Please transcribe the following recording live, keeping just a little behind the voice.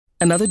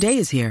Another day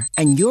is here,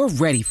 and you're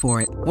ready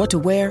for it. What to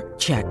wear?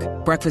 Check.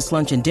 Breakfast,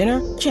 lunch, and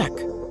dinner? Check.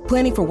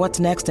 Planning for what's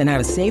next and how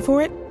to save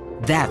for it?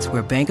 That's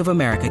where Bank of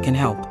America can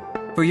help.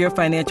 For your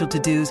financial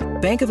to-dos,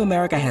 Bank of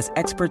America has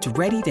experts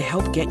ready to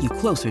help get you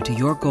closer to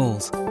your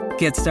goals.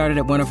 Get started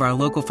at one of our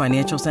local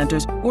financial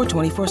centers or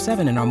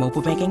 24/7 in our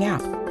mobile banking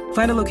app.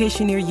 Find a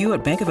location near you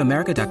at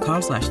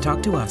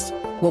bankofamerica.com/talktous.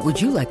 What would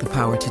you like the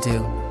power to do?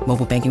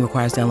 Mobile banking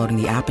requires downloading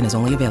the app and is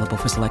only available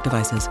for select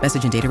devices.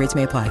 Message and data rates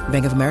may apply.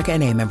 Bank of America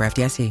N.A., member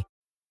FDIC.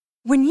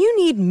 When you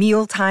need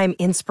mealtime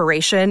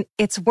inspiration,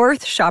 it's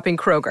worth shopping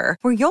Kroger,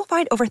 where you'll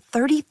find over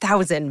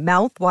 30,000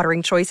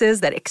 mouth-watering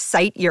choices that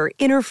excite your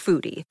inner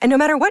foodie. And no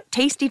matter what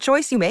tasty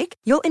choice you make,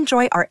 you'll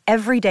enjoy our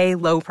everyday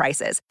low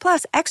prices,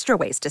 plus extra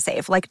ways to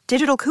save, like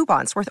digital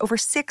coupons worth over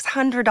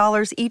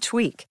 $600 each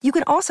week. You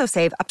can also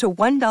save up to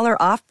 $1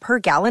 off per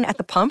gallon at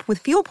the pump with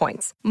fuel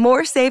points.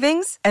 More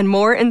savings and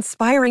more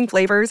inspiring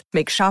flavors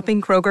make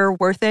shopping Kroger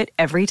worth it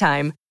every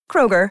time.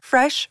 Kroger,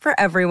 fresh for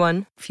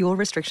everyone. Fuel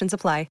restrictions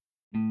apply.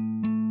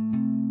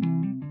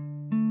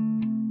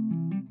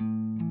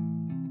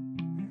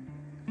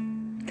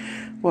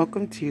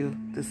 Welcome to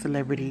the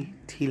Celebrity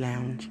Tea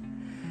Lounge.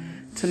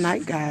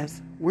 Tonight,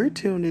 guys, we're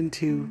tuned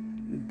into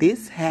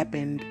This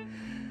Happened,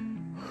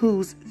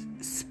 who's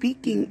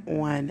speaking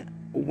on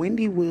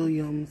Wendy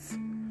Williams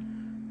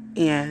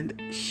and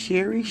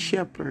Sherri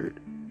Shepherd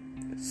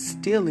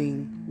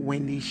stealing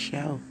Wendy's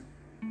show.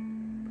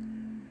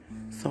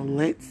 So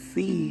let's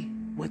see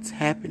what's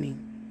happening.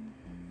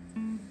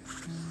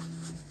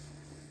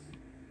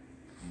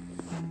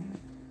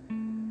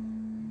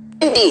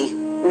 Wendy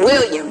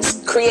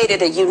Williams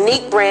created a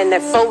unique brand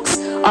that folks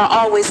are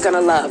always going to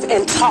love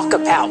and talk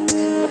about.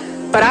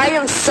 But I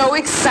am so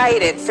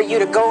excited for you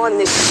to go on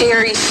this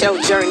Sherri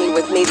Show journey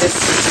with me this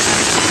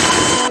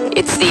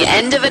It's the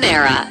end of an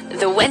era.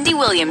 The Wendy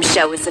Williams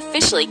Show is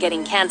officially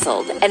getting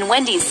canceled, and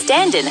Wendy's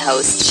stand-in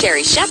host,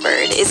 Sherri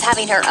Shepherd, is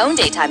having her own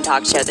daytime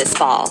talk show this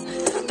fall.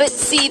 But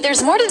see,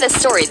 there's more to this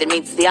story than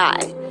meets the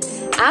eye.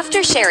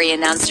 After Sherri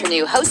announced her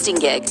new hosting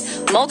gig,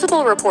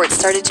 multiple reports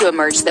started to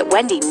emerge that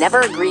Wendy never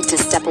agreed to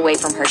step away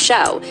from her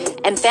show,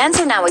 and fans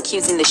are now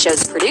accusing the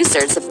show's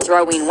producers of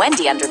throwing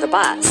Wendy under the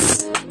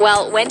bus.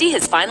 Well, Wendy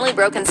has finally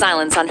broken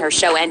silence on her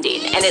show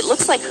ending, and it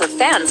looks like her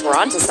fans were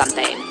onto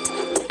something.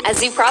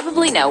 As you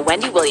probably know,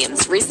 Wendy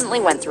Williams recently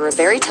went through a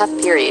very tough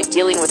period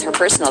dealing with her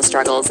personal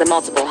struggles and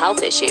multiple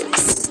health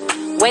issues.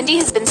 Wendy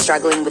has been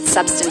struggling with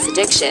substance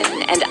addiction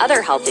and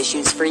other health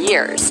issues for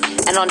years.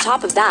 And on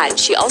top of that,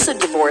 she also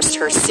divorced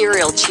her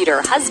serial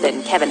cheater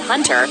husband, Kevin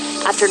Hunter,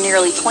 after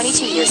nearly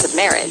 22 years of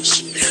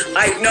marriage.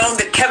 I've known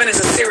that Kevin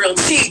is a serial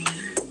cheat.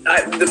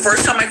 The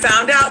first time I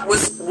found out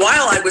was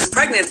while I was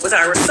pregnant with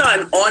our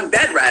son on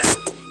bed rest.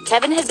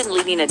 Kevin had been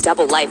leading a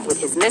double life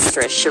with his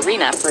mistress,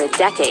 Sharina, for a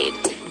decade.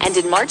 And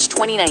in March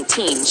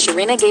 2019,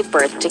 Sharina gave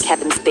birth to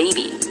Kevin's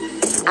baby.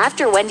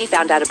 After Wendy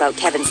found out about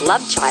Kevin's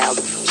love child,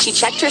 she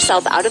checked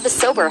herself out of a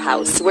sober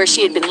house where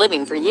she had been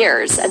living for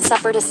years and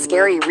suffered a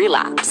scary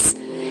relapse.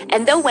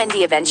 And though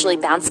Wendy eventually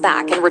bounced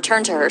back and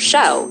returned to her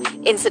show,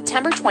 in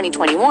September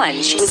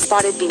 2021, she was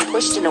spotted being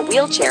pushed in a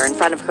wheelchair in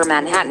front of her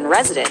Manhattan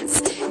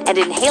residence and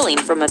inhaling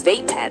from a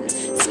vape pen,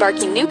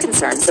 sparking new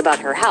concerns about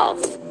her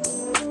health.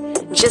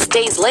 Just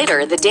days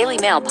later, the Daily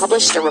Mail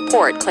published a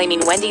report claiming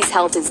Wendy's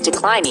health is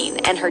declining,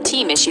 and her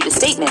team issued a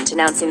statement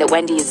announcing that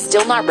Wendy is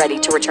still not ready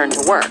to return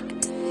to work.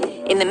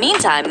 In the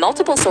meantime,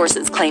 multiple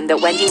sources claimed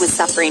that Wendy was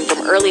suffering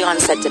from early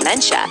onset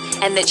dementia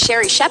and that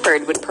Sherri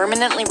Shepherd would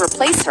permanently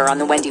replace her on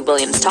the Wendy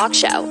Williams talk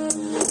show.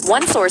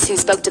 One source who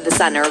spoke to The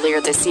Sun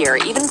earlier this year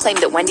even claimed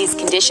that Wendy's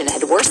condition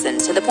had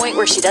worsened to the point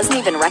where she doesn't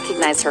even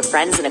recognize her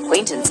friends and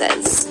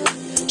acquaintances.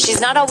 She's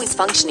not always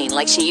functioning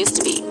like she used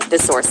to be, the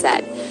source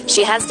said.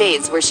 She has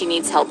days where she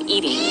needs help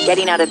eating,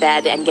 getting out of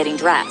bed, and getting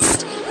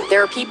dressed.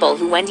 There are people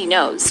who Wendy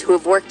knows who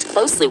have worked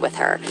closely with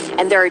her,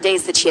 and there are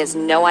days that she has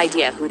no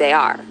idea who they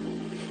are.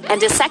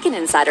 And a second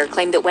insider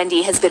claimed that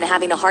Wendy has been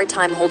having a hard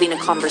time holding a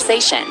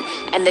conversation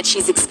and that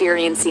she's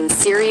experiencing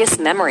serious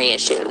memory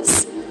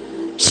issues.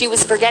 She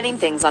was forgetting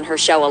things on her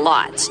show a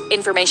lot.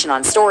 Information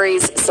on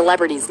stories,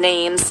 celebrities'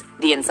 names,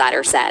 the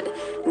insider said.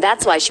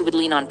 That's why she would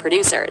lean on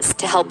producers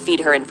to help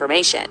feed her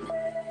information.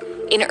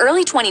 In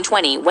early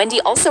 2020, Wendy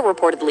also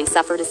reportedly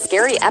suffered a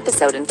scary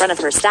episode in front of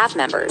her staff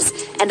members,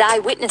 and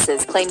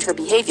eyewitnesses claimed her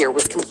behavior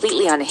was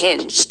completely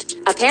unhinged.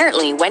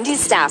 Apparently, Wendy's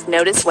staff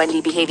noticed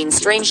Wendy behaving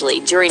strangely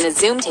during a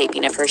Zoom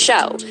taping of her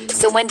show,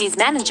 so Wendy's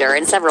manager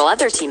and several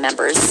other team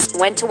members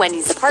went to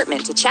Wendy's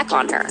apartment to check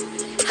on her.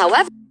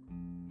 However,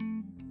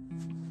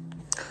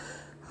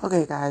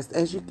 Okay, guys,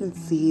 as you can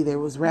see, there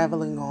was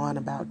rattling on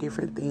about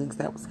different things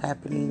that was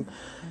happening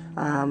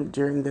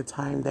during the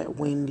time that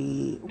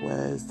Wendy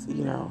was,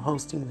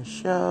 hosting the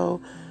show.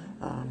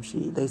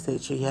 They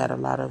said she had a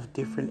lot of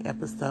different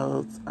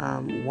episodes.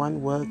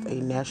 One was a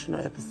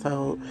national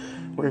episode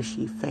where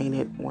she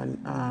fainted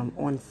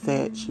on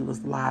set. She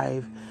was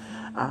live,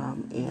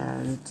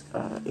 and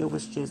it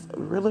was just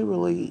really,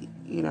 really,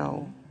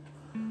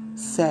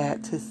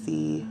 sad to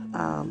see.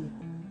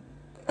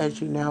 As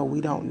you know,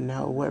 we don't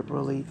know what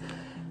really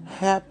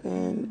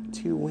happened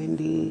to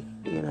Wendy,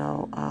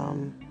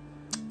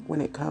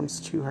 when it comes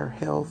to her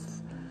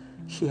health.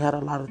 She had a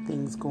lot of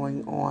things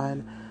going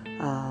on.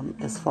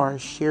 As far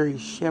as Sherri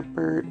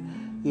Shepherd,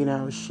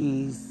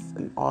 she's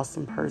an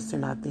awesome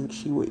person. I think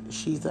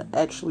she's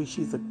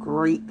a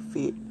great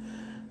fit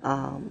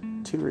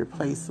to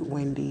replace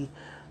Wendy.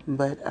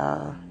 But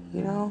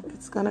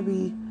it's gonna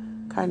be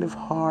kind of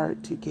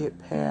hard to get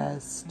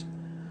past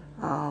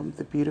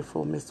the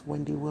beautiful Miss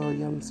Wendy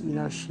Williams.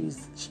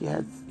 She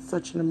has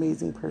such an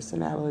amazing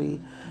personality,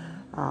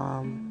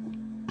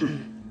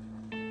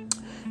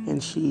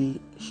 and she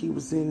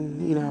was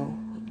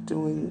in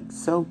doing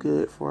so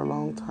good for a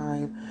long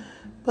time.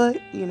 But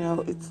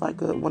it's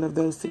like one of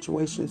those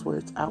situations where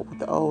it's out with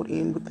the old,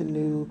 in with the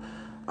new.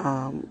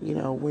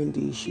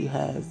 Wendy, she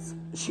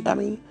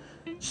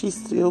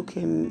still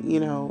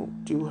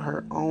can do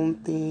her own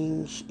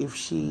thing.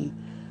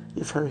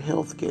 If her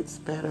health gets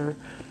better,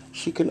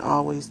 she can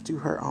always do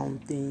her own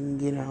thing.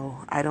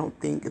 I don't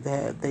think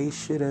that they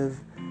should have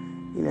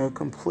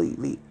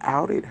completely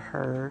outed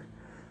her,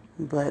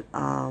 but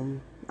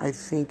I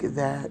think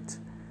that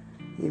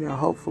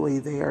hopefully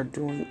they are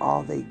doing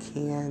all they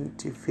can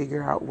to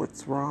figure out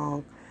what's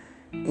wrong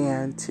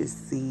and to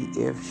see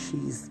if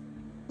she's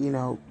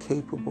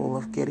capable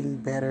of getting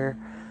better.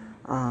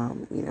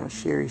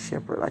 Sherri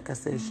Shepherd, like I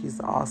said, she's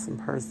an awesome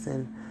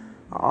person,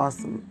 an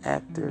awesome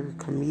actor,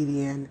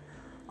 comedian,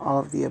 all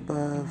of the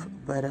above.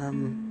 But I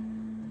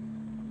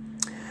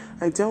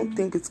don't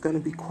think it's going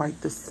to be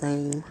quite the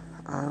same,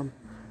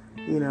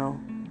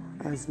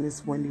 as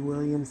Miss Wendy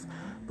Williams.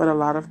 But a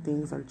lot of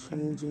things are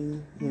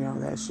changing.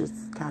 That's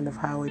just kind of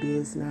how it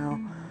is now.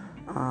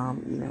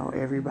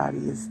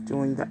 Everybody is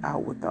doing the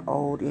out with the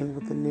old, in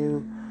with the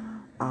new.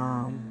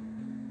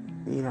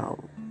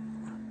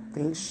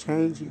 Things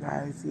change, you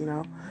guys,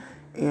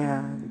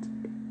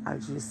 and I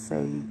just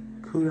say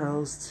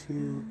kudos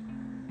to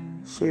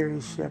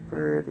Sherri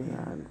Shepherd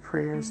and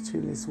prayers to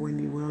Miss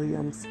Wendy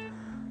Williams.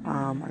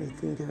 I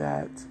think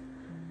that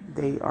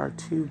they are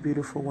two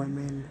beautiful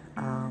women.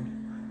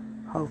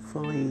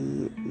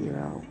 Hopefully,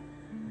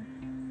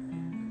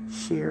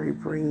 Sherri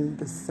bring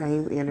the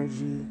same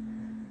energy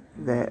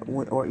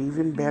or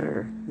even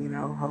better,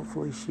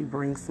 hopefully she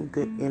brings some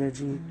good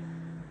energy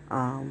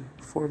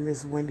for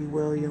Miss Wendy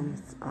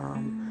Williams.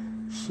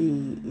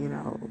 She,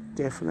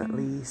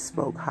 definitely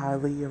spoke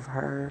highly of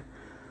her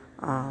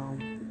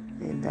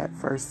in that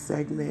first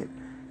segment,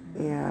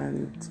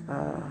 and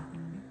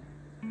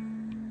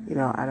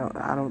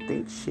I don't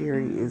think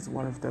Sherri is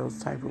one of those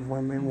type of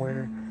women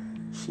where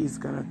she's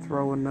gonna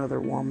throw another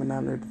woman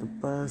under the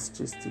bus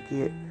just to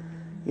get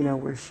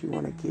where she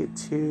want to get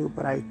to.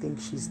 But I think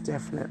she's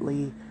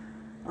definitely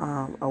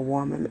a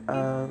woman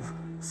of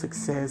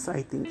success.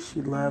 I think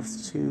she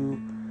loves to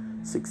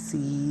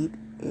succeed,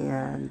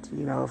 and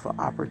if an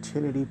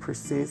opportunity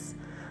persists,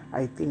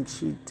 I think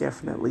she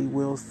definitely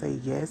will say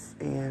yes.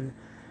 And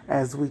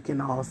as we can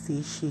all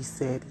see, she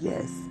said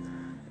yes.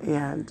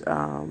 And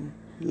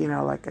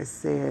like I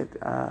said,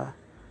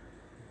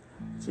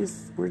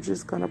 we're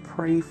just gonna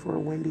pray for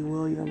Wendy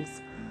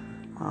Williams.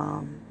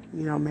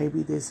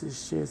 Maybe this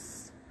is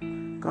just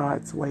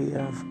God's way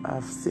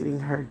of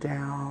sitting her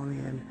down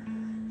and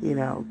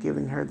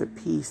giving her the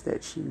peace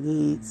that she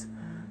needs.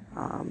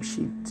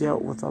 She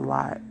dealt with a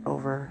lot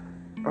over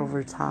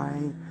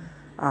time.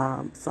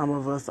 Some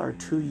of us are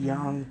too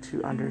young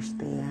to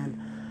understand,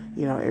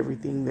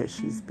 everything that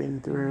she's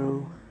been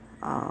through.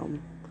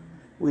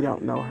 We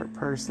don't know her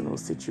personal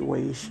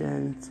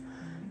situations.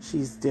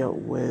 She's dealt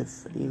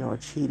with, a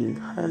cheating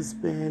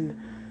husband.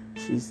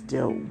 She's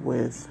dealt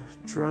with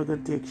drug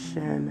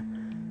addiction.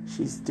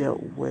 She's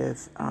dealt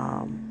with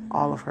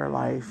all of her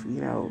life.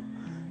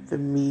 The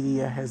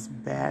media has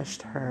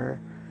bashed her,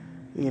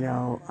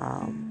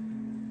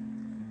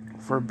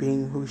 for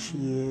being who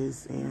she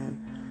is, and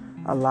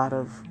a lot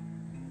of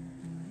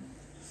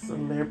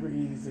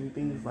celebrities and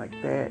things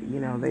like that,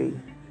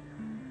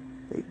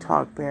 they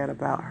talk bad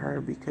about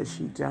her because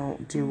she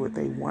don't do what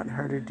they want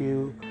her to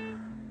do.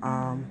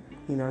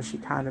 She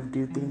kind of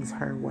do things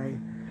her way.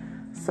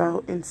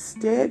 So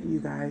instead, you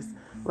guys,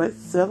 let's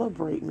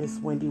celebrate Miss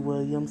Wendy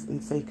Williams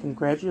and say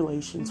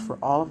congratulations for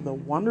all of the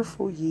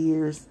wonderful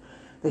years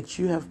that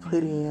you have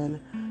put in.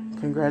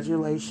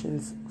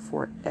 Congratulations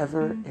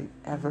forever and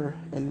ever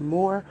and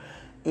more.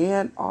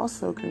 And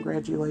also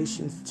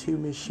congratulations to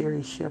Miss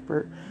Sherri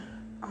Shepherd.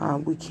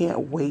 We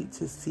can't wait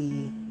to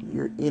see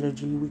your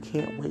energy. We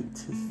can't wait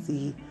to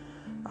see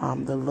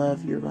the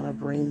love you're going to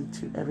bring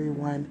to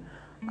everyone.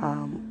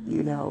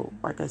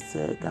 Like I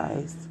said,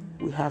 guys,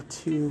 we have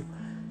to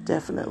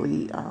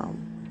definitely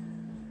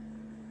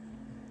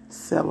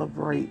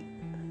celebrate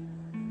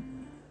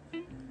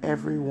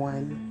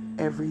everyone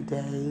every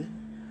day.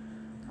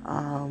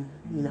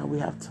 We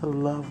have to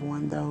love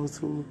those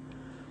who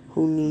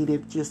need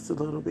it just a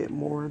little bit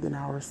more than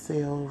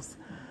ourselves.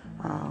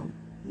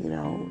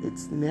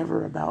 It's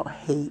never about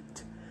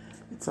hate.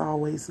 It's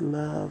always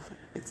love.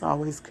 It's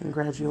always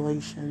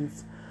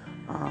congratulations.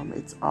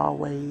 It's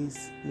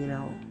always,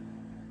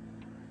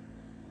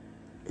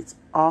 it's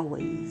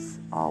always,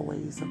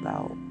 always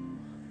about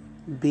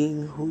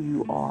being who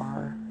you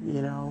are,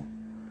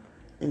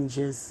 and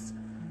just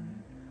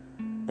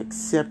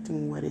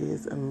accepting what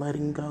is and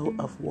letting go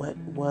of what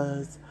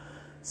was.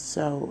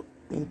 So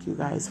thank you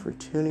guys for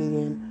tuning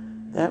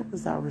in. That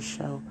was our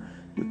show.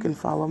 You can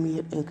follow me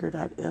at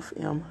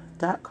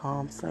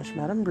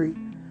anchor.fm.com/Madam Bree.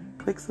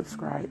 Click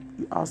subscribe.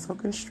 You also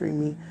can stream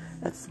me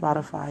at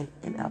Spotify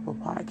and Apple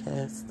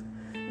Podcasts.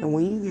 And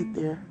when you get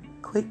there,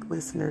 click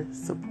listener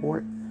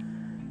support.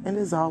 And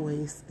as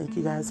always, thank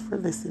you guys for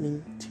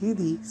listening to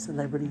the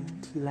Celebrity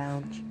Tea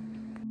Lounge.